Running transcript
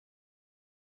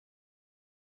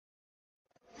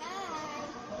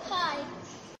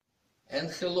and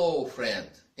hello friend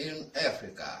in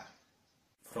Africa.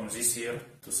 From this year,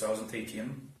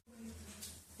 2018,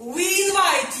 we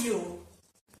invite you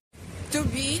to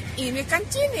be in a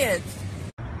continued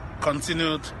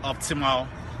optimal,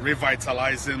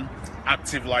 revitalizing,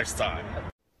 active lifestyle.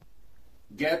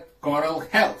 Get coral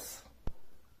health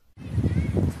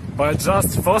by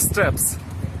just 4 steps.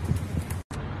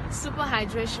 Super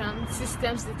hydration,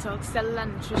 systems detox, cellular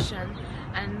nutrition,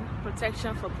 and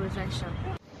protection for prevention.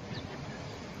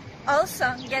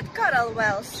 Also get coral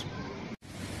wells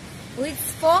with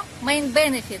 4 main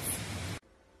benefits.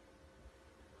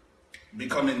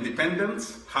 Become independent,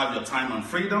 have your time and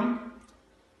freedom,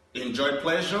 enjoy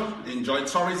pleasure, enjoy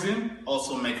tourism,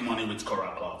 also make money with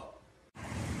Coral Club.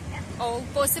 All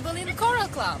possible in Coral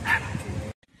Club.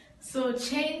 So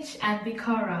change and be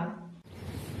coral.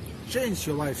 Change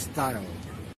your lifestyle.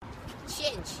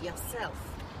 Change yourself.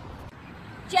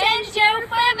 Change your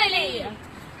family.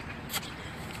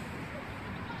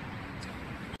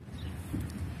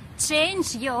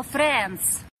 Change your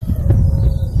friends.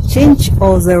 Change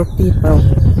other people.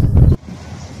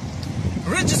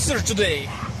 Register today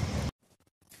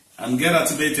And get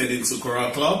activated into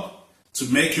Coral Club to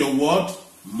make your world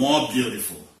more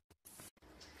beautiful.